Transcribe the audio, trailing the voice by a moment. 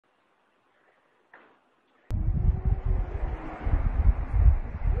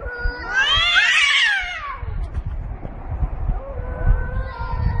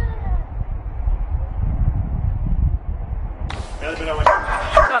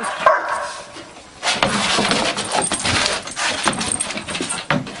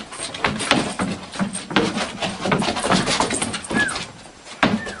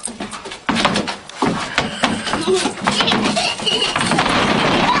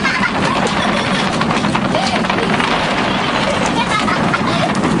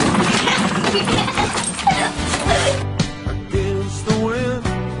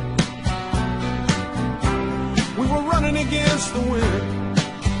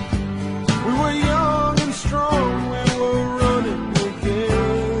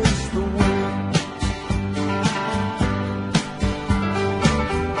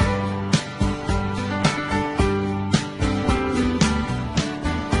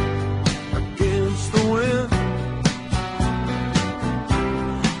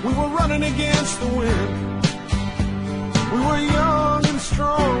against the wind. We were young and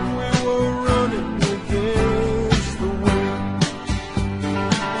strong, we were running against the wind.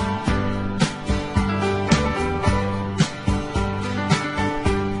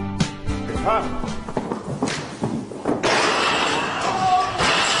 Hi.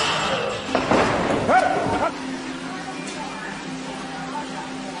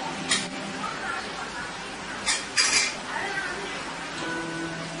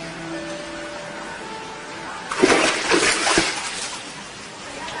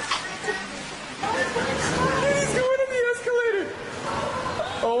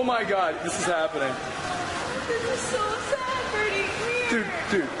 Oh my God, this is happening. This is so sad, Bertie.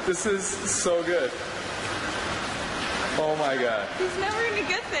 Dude, this is so good. Oh my God. He's never gonna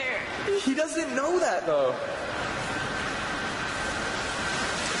get there. He doesn't know that though.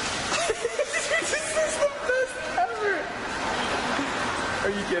 This is the best ever. Are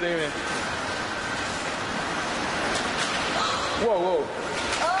you kidding me? Whoa, whoa.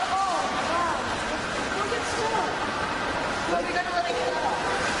 Oh, wow. Look at stuff. Are we gonna let it go?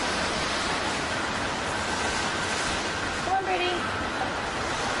 Come on, Bertie.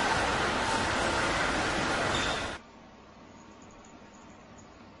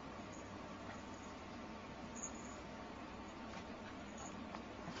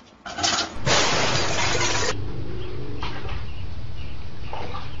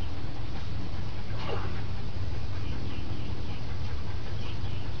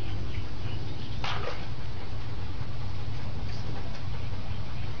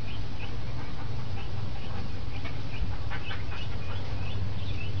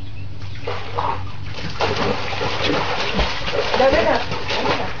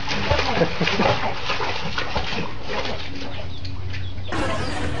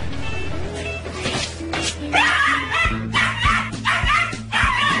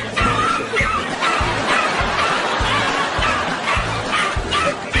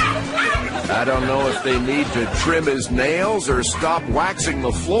 I don't know if they need to trim his nails or stop waxing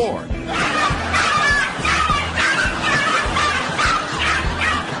the floor.